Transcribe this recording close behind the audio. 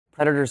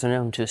Predators are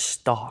known to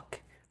stalk,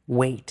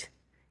 wait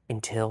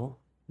until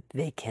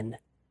they can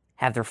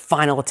have their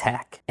final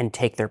attack and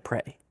take their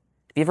prey.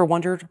 Have you ever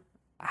wondered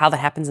how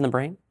that happens in the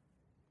brain?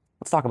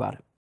 Let's talk about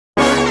it.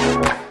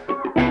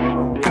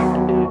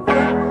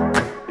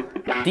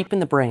 Deep in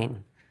the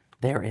brain,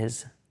 there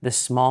is this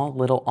small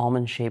little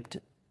almond-shaped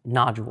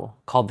nodule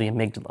called the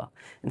amygdala.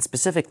 And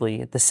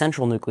specifically, the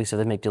central nucleus of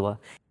the amygdala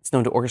is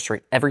known to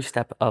orchestrate every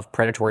step of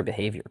predatory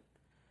behavior.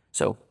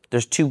 So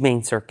there's two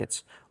main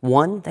circuits.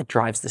 One that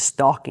drives the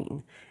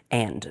stalking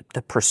and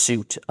the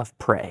pursuit of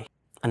prey.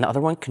 And the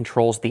other one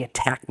controls the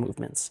attack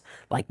movements,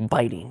 like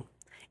biting.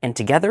 And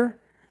together,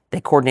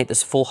 they coordinate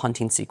this full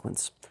hunting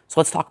sequence. So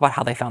let's talk about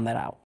how they found that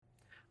out.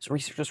 So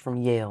researchers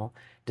from Yale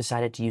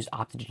decided to use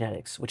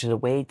optogenetics, which is a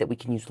way that we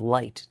can use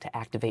light to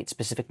activate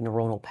specific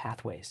neuronal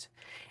pathways.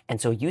 And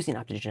so using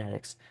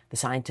optogenetics, the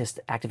scientists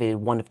activated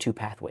one of two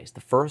pathways.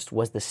 The first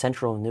was the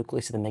central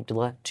nucleus of the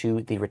amygdala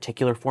to the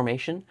reticular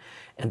formation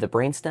and the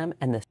brainstem,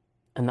 and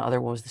the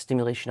other one was the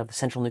stimulation of the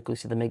central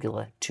nucleus of the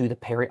amygdala to the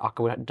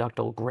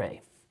periaqueductal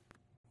gray.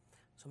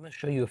 So I'm going to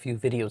show you a few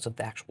videos of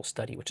the actual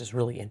study, which is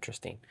really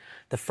interesting.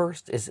 The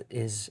first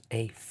is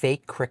a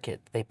fake cricket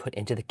they put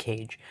into the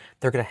cage.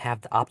 They're going to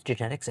have the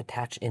optogenetics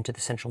attached into the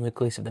central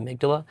nucleus of the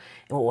amygdala.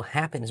 And what will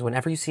happen is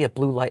whenever you see a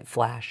blue light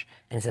flash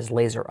and it says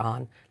laser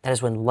on, that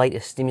is when light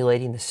is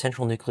stimulating the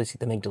central nucleus of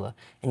the amygdala.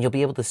 And you'll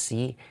be able to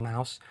see the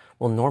mouse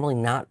will normally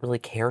not really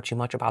care too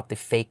much about the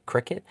fake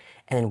cricket.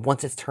 And then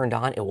once it's turned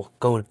on, it will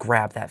go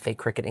grab that fake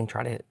cricket and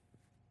try to hit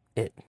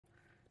it.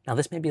 Now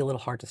this may be a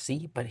little hard to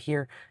see, but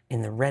here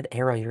in the red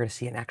arrow, you're going to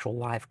see an actual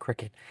live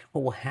cricket.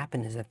 What will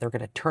happen is that they're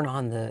going to turn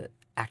on the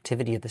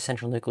activity of the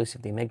central nucleus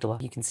of the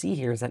amygdala. You can see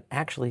here is that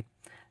actually,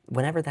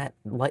 whenever that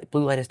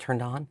blue light is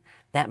turned on,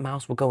 that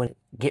mouse will go and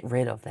get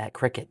rid of that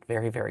cricket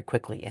very, very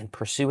quickly and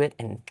pursue it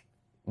and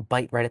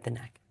bite right at the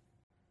neck.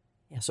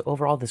 Yeah, so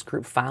overall, this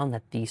group found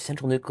that the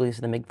central nucleus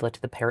of the amygdala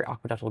to the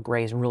periaqueductal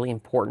gray is really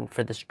important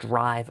for this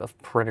drive of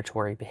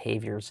predatory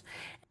behaviors.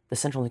 The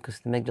central nucleus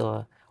of the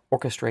amygdala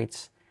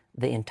orchestrates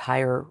the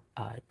entire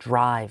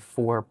drive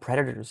for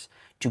predators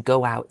to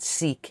go out,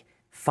 seek,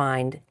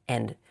 find,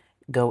 and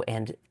go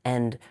and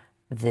end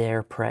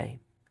their prey.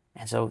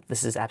 And so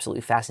this is absolutely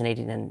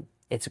fascinating, and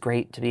it's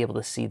great to be able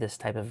to see this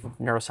type of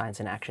neuroscience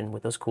in action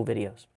with those cool videos.